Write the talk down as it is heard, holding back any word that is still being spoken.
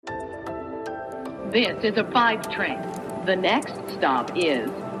This is a 5 train. The next stop is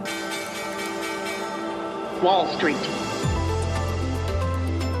Wall Street.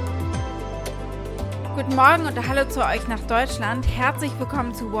 Guten Morgen und hallo zu euch nach Deutschland. Herzlich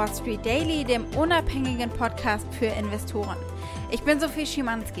willkommen zu Wall Street Daily, dem unabhängigen Podcast für Investoren. Ich bin Sophie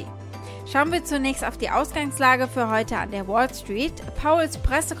Schimanski. Schauen wir zunächst auf die Ausgangslage für heute an der Wall Street. Powells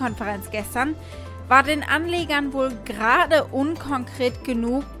Pressekonferenz gestern war den Anlegern wohl gerade unkonkret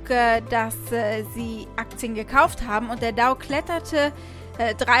genug, dass sie Aktien gekauft haben und der Dow kletterte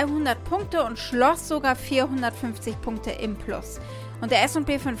 300 Punkte und schloss sogar 450 Punkte im Plus. Und der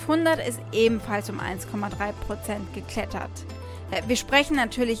S&P 500 ist ebenfalls um 1,3% geklettert. Wir sprechen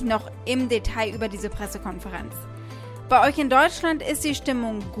natürlich noch im Detail über diese Pressekonferenz. Bei euch in Deutschland ist die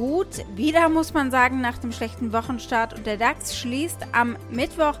Stimmung gut. Wieder muss man sagen, nach dem schlechten Wochenstart. Und der DAX schließt am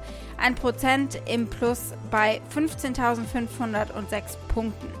Mittwoch 1% im Plus bei 15.506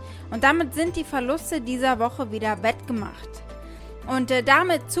 Punkten. Und damit sind die Verluste dieser Woche wieder wettgemacht. Und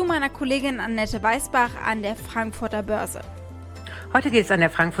damit zu meiner Kollegin Annette Weißbach an der Frankfurter Börse. Heute geht es an der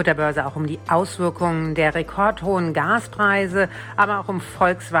Frankfurter Börse auch um die Auswirkungen der rekordhohen Gaspreise, aber auch um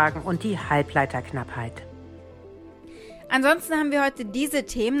Volkswagen und die Halbleiterknappheit. Ansonsten haben wir heute diese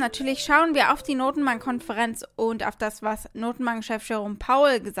Themen. Natürlich schauen wir auf die Notenbankkonferenz und auf das, was Notenbankchef Jerome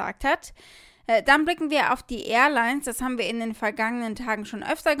Powell gesagt hat. Dann blicken wir auf die Airlines. Das haben wir in den vergangenen Tagen schon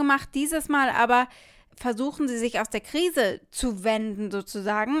öfter gemacht. Dieses Mal aber versuchen sie sich aus der Krise zu wenden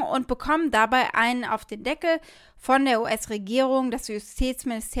sozusagen und bekommen dabei einen auf den Deckel von der US-Regierung. Das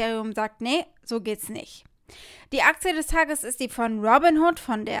Justizministerium sagt, nee, so geht's nicht. Die Aktie des Tages ist die von Robinhood,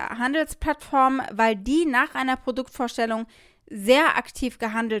 von der Handelsplattform, weil die nach einer Produktvorstellung sehr aktiv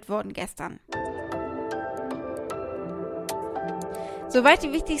gehandelt wurden gestern. Soweit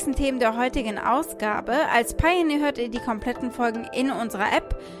die wichtigsten Themen der heutigen Ausgabe. Als Pioneer hört ihr die kompletten Folgen in unserer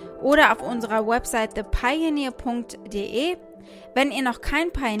App oder auf unserer Website thepioneer.de. Wenn ihr noch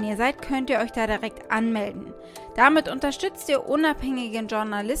kein Pioneer seid, könnt ihr euch da direkt anmelden. Damit unterstützt ihr unabhängigen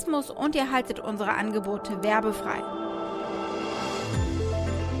Journalismus und ihr haltet unsere Angebote werbefrei.